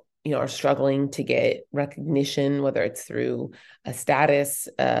people are struggling to get recognition, whether it's through a status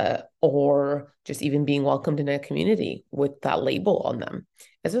or just even being welcomed in a community with that label on them.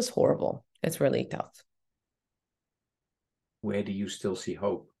 It's just horrible. It's really tough. Where do you still see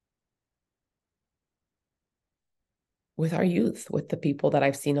hope? With our youth, with the people that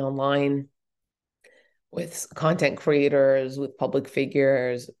I've seen online, with content creators, with public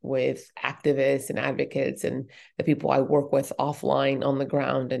figures, with activists and advocates, and the people I work with offline on the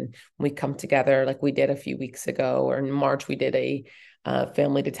ground. And we come together like we did a few weeks ago, or in March, we did a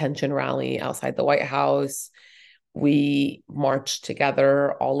family detention rally outside the White House. We marched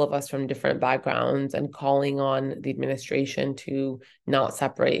together, all of us from different backgrounds, and calling on the administration to not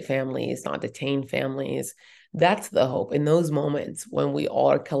separate families, not detain families. That's the hope. In those moments when we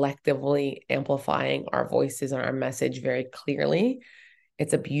all are collectively amplifying our voices and our message very clearly,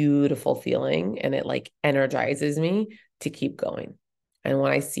 it's a beautiful feeling, and it like energizes me to keep going. And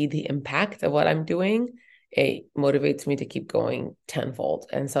when I see the impact of what I'm doing, it motivates me to keep going tenfold.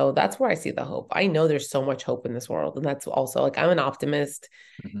 And so that's where I see the hope. I know there's so much hope in this world. And that's also like, I'm an optimist.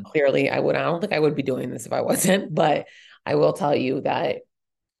 Clearly, I don't think I would be doing this if I wasn't, but I will tell you that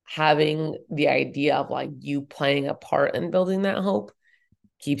having the idea of like you playing a part in building that hope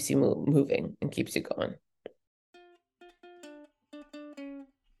keeps you moving and keeps you going.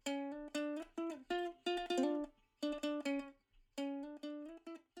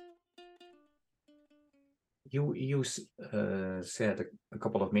 You said a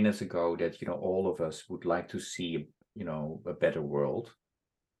couple of minutes ago that all of us would like to see a better world,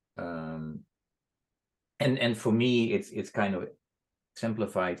 and for me it's kind of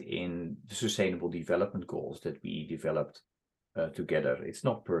exemplified in the Sustainable Development Goals that we developed together. It's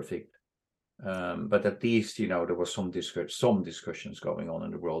not perfect, but at least there was some discussions going on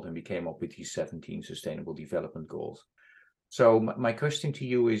in the world, and we came up with these 17 Sustainable Development Goals. So my question to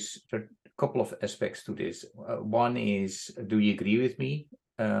you is, there are a couple of aspects to this. One is, do you agree with me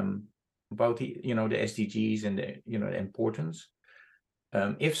about the SDGs and the importance?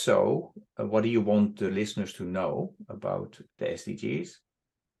 If so, what do you want the listeners to know about the SDGs?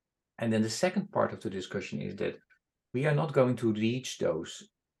 And then the second part of the discussion is that we are not going to reach those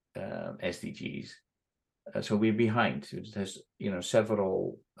SDGs. So we're behind. It has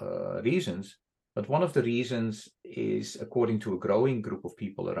several reasons. But one of the reasons is, according to a growing group of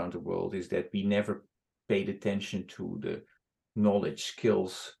people around the world, is that we never paid attention to the knowledge,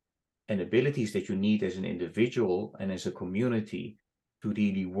 skills, and abilities that you need as an individual and as a community to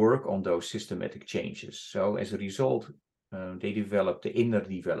really work on those systematic changes. So as a result, they developed the inner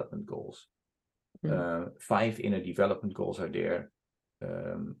development goals. 5 inner development goals are there: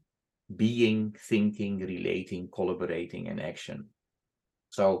 being, thinking, relating, collaborating, and action.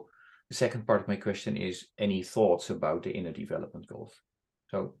 So the second part of my question is, any thoughts about the inner development goals?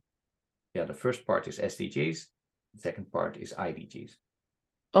 So yeah, the first part is SDGs. The second part is IDGs.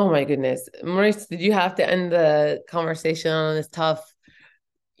 Oh my goodness. Maurice, did you have to end the conversation on this tough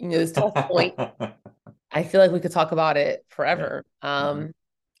point? I feel like we could talk about it forever. Yeah.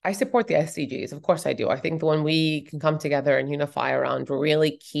 I support the SDGs. Of course I do. I think when we can come together and unify around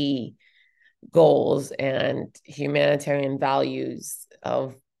really key goals and humanitarian values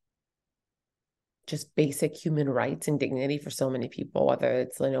of just basic human rights and dignity for so many people, whether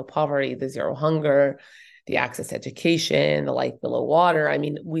it's poverty, the zero hunger, the access to education, the life below water. I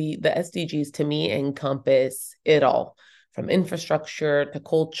mean, the SDGs to me encompass it all, from infrastructure to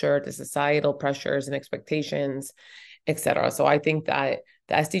culture to societal pressures and expectations, etc. So I think that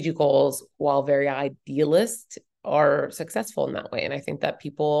the SDG goals, while very idealist, are successful in that way. And I think that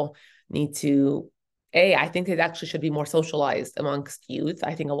people need to, I think it actually should be more socialized amongst youth.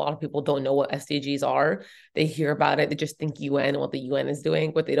 I think a lot of people don't know what SDGs are. They hear about it, they just think UN and what the UN is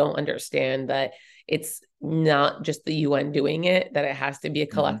doing, but they don't understand that it's not just the UN doing it, that it has to be a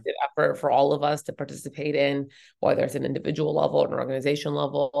collective effort for all of us to participate in, whether it's an individual level or an organization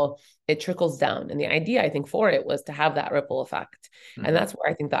level, it trickles down. And the idea, I think, for it was to have that ripple effect. And that's where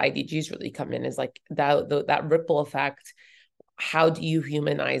I think the IDGs really come in, is like that ripple effect. How do you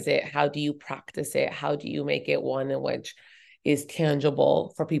humanize it? How do you practice it? How do you make it one in which is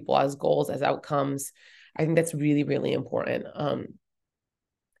tangible for people as goals, as outcomes? I think that's really, really important.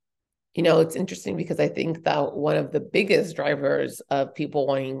 It's interesting because I think that one of the biggest drivers of people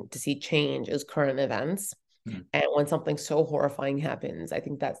wanting to see change is current events. And when something so horrifying happens, I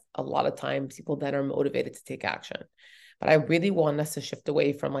think that a lot of times people then are motivated to take action. But I really want us to shift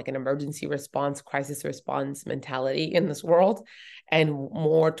away from like an emergency response, crisis response mentality in this world, and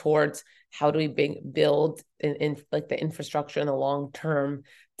more towards how do we build in like the infrastructure in the long term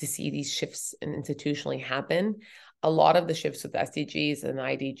to see these shifts institutionally happen. A lot of the shifts with SDGs and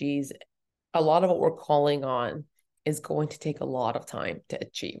IDGs, a lot of what we're calling on is going to take a lot of time to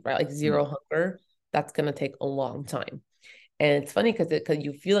achieve, right? Like zero hunger, that's going to take a long time. And it's funny because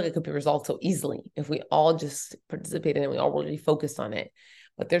you feel like it could be resolved so easily if we all just participated and we all really focused on it.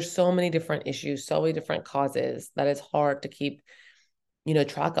 But there's so many different issues, so many different causes that it's hard to keep,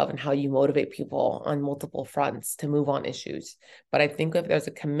 track of, and how you motivate people on multiple fronts to move on issues. But I think if there's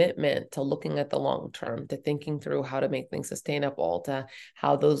a commitment to looking at the long term, to thinking through how to make things sustainable, to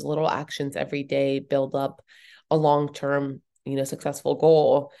how those little actions every day build up a long-term, successful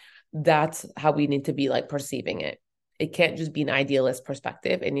goal, that's how we need to be like perceiving it. It can't just be an idealist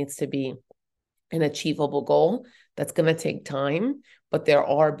perspective. It needs to be an achievable goal that's going to take time, but there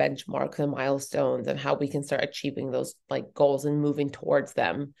are benchmarks and milestones and how we can start achieving those like goals and moving towards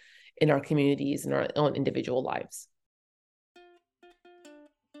them in our communities and our own individual lives.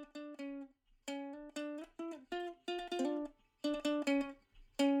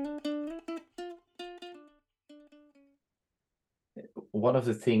 One of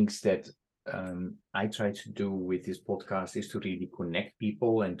the things that I try to do with this podcast is to really connect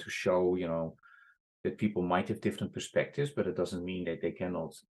people and to show, that people might have different perspectives, but it doesn't mean that they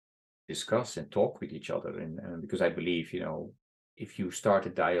cannot discuss and talk with each other. And because I believe, if you start a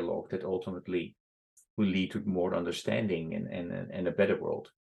dialogue, that ultimately will lead to more understanding and a better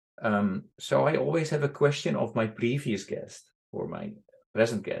world. So I always have a question of my previous guest or my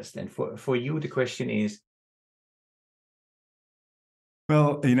present guest. And for you, the question is,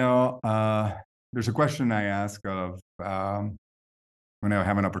 well, there's a question I ask of when I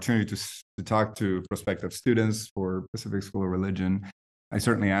have an opportunity to talk to prospective students for Pacific School of Religion. I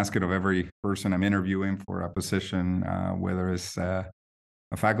certainly ask it of every person I'm interviewing for a position, whether it's a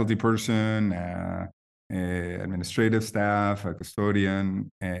faculty person, administrative staff, a custodian,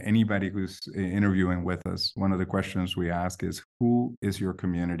 anybody who's interviewing with us. One of the questions we ask is, who is your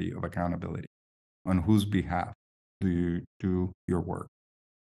community of accountability? On whose behalf do you do your work?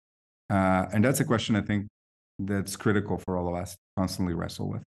 And that's a question I think that's critical for all of us to constantly wrestle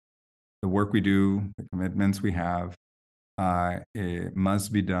with. The work we do, the commitments we have, it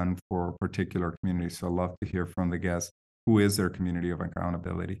must be done for particular communities. So I'd love to hear from the guests, who is their community of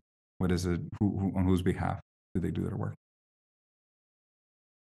accountability? What is it? On whose behalf do they do their work?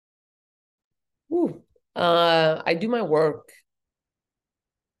 I do my work.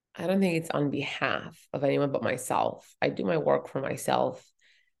 I don't think it's on behalf of anyone but myself. I do my work for myself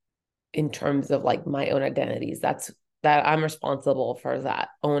in terms of like my own identities. That I'm responsible for that,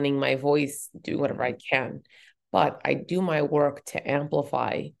 owning my voice, doing whatever I can. But I do my work to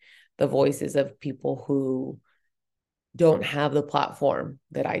amplify the voices of people who don't have the platform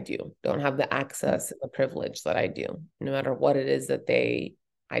that I do, don't have the access and the privilege that I do, no matter what it is that they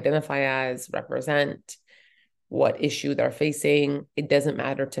identify as, represent, what issue they're facing. It doesn't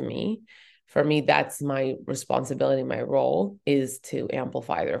matter to me. For me, that's my responsibility. My role is to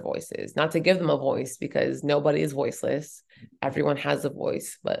amplify their voices, not to give them a voice, because nobody is voiceless. Everyone has a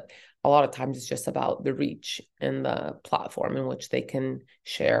voice, but a lot of times it's just about the reach and the platform in which they can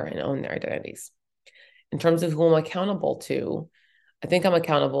share and own their identities. In terms of who I'm accountable to, I think I'm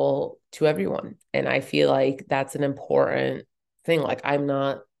accountable to everyone. And I feel like that's an important thing. Like, I'm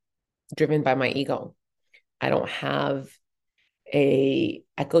not driven by my ego. I don't have a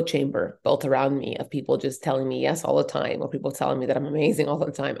echo chamber built around me of people just telling me yes all the time, or people telling me that I'm amazing all the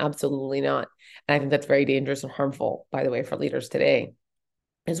time. Absolutely not. And I think that's very dangerous and harmful, by the way, for leaders today,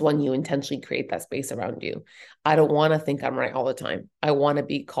 is when you intentionally create that space around you. I don't want to think I'm right all the time. I want to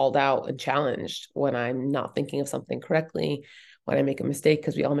be called out and challenged when I'm not thinking of something correctly, when I make a mistake,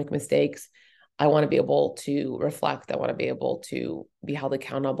 because we all make mistakes. I want to be able to reflect. I want to be able to be held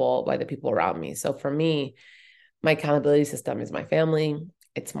accountable by the people around me. So for me, my accountability system is my family.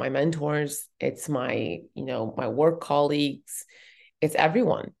 It's my mentors. It's my, my work colleagues. it's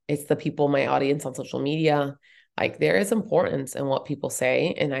everyone. It's the people, my audience on social media. Like there is importance in what people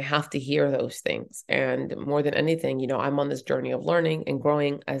say, and I have to hear those things. And more than anything, I'm on this journey of learning and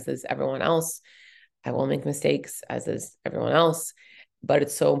growing, as is everyone else. I will make mistakes, as is everyone else. But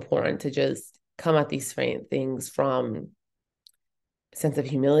it's so important to just come at these things from a sense of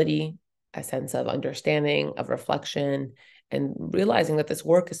humility, a sense of understanding, of reflection, and realizing that this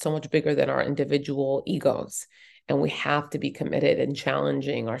work is so much bigger than our individual egos. And we have to be committed and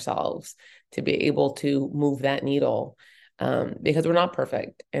challenging ourselves to be able to move that needle, because we're not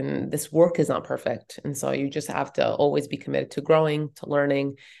perfect and this work is not perfect. And so you just have to always be committed to growing, to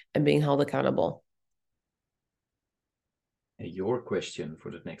learning, and being held accountable. Your question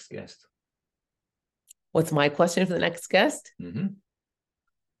for the next guest. What's my question for the next guest? Mm-hmm.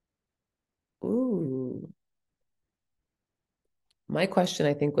 Ooh. My question,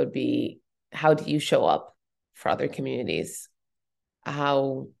 I think, would be, how do you show up for other communities?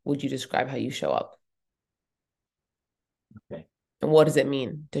 How would you describe how you show up? Okay. And what does it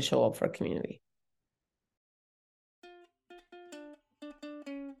mean to show up for a community?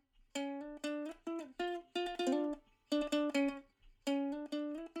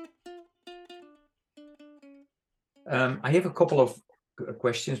 I have a couple of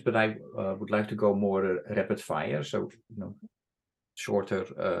questions, but I would like to go more rapid fire, so shorter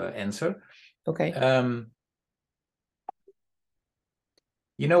answer. Okay.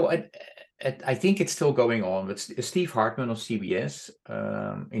 I think it's still going on. But Steve Hartman of CBS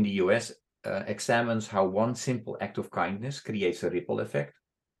in the US examines how one simple act of kindness creates a ripple effect.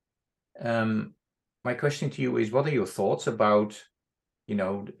 My question to you is, what are your thoughts about,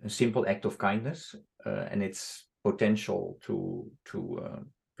 a simple act of kindness and its potential to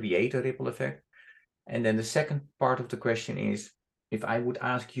create a ripple effect? And then the second part of the question is, if I would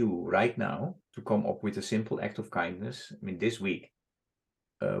ask you right now to come up with a simple act of kindness, this week,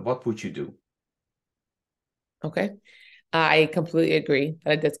 what would you do? Okay. I completely agree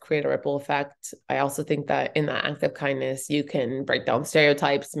that it does create a ripple effect. I also think that in that act of kindness, you can break down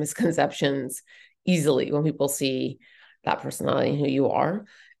stereotypes, misconceptions easily when people see that personality and who you are.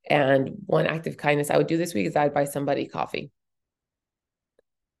 And one act of kindness I would do this week is I'd buy somebody coffee.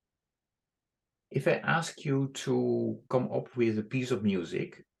 If I ask you to come up with a piece of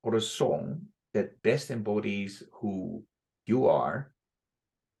music or a song that best embodies who you are,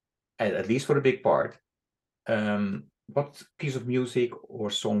 at least for a big part, what piece of music or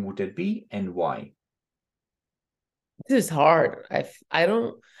song would that be and why? This is hard. I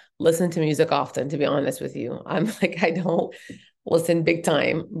don't listen to music often, to be honest with you. I'm like, I don't listen big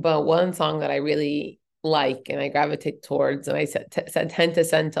time, but one song that I really like and I gravitate towards, and I tend to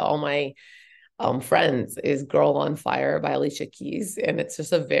send to all my friends, is Girl on Fire by Alicia Keys. And it's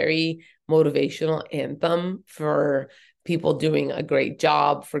just a very motivational anthem for people doing a great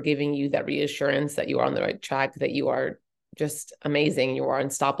job, for giving you that reassurance that you are on the right track, that you are just amazing, you are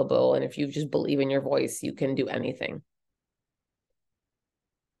unstoppable. And if you just believe in your voice, you can do anything.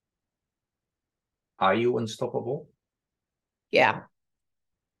 Are you unstoppable? Yeah,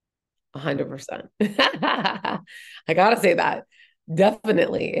 100%. I gotta say that.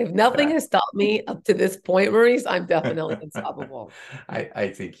 Definitely. If nothing has stopped me up to this point, Maurice, I'm definitely unstoppable. I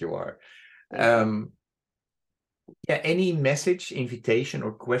think you are. Thank you. Any message, invitation,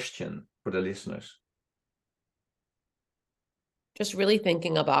 or question for the listeners? Just really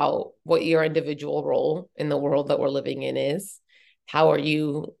thinking about what your individual role in the world that we're living in is. How are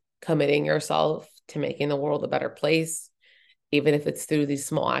you committing yourself to making the world a better place? Even if it's through these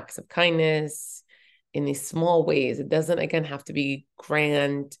small acts of kindness, in these small ways. It doesn't, again, have to be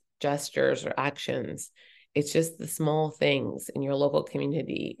grand gestures or actions. It's just the small things in your local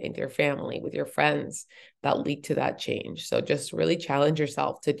community, in your family, with your friends that lead to that change. So just really challenge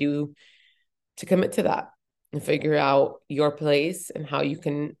yourself to commit to that and figure out your place and how you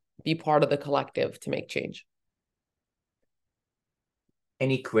can be part of the collective to make change.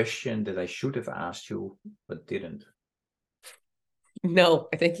 Any question that I should have asked you but didn't? No,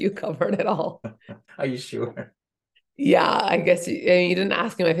 I think you covered it all. Are you sure? Yeah, I guess you didn't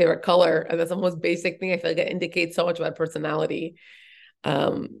ask me my favorite color, and that's the most basic thing. I feel like it indicates so much about personality,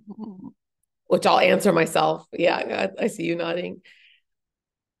 um, which I'll answer myself. Yeah, I see you nodding.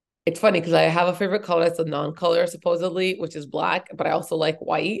 It's funny because I have a favorite color that's a non-color supposedly, which is black, but I also like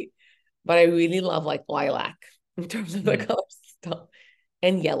white. But I really love like lilac in terms of the color stuff,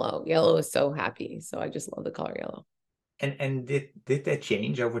 and yellow. Yellow is so happy, so I just love the color yellow. And did that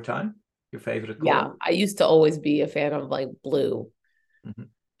change over time? Your favorite Yeah, color? I used to always be a fan of like blue. Mm-hmm.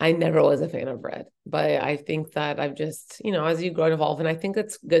 I never was a fan of red, but I think that I've just, as you grow and evolve, and I think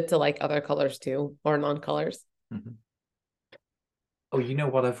it's good to like other colors too, or non-colors. Mm-hmm. Oh, you know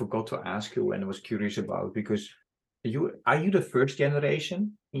what I forgot to ask you and I was curious about, because are you the first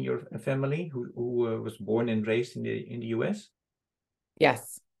generation in your family who was born and raised in the US?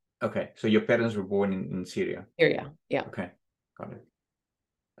 Yes, Okay, so your parents were born in Syria. Syria. Yeah. Okay, got it.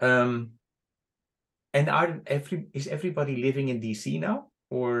 Um, and is everybody living in DC now,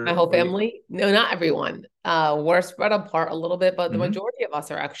 My or whole are you? family? No, not everyone. We're spread apart a little bit, but the Mm-hmm. majority of us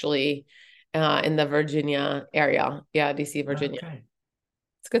are actually in the Virginia area. Yeah, DC, Virginia. Okay,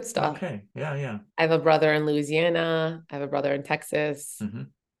 It's good stuff. okay, yeah, yeah. I have a brother in Louisiana. I have a brother in Texas, Mm-hmm.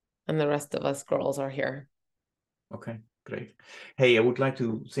 and the rest of us girls are here. Okay, great. Hey, I would like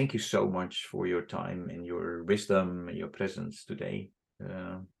to thank you so much for your time and your wisdom and your presence today.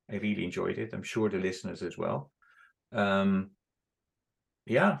 I really enjoyed it. I'm sure the listeners as well. Um,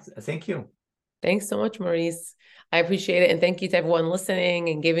 yeah, thank you. Thanks so much, Maurice. I appreciate it. And thank you to everyone listening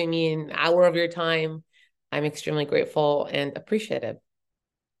and giving me an hour of your time. I'm extremely grateful and appreciative.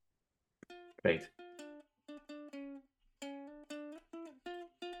 Great.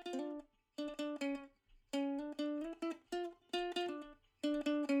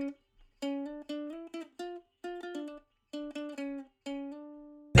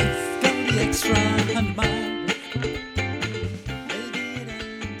 Let's go the extra mile.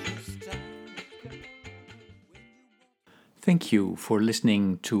 Thank you for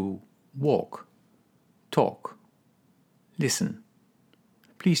listening to Walk, Talk, Listen.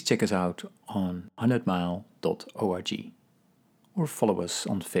 Please check us out on 100mile.org or follow us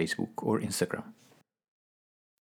on Facebook or Instagram.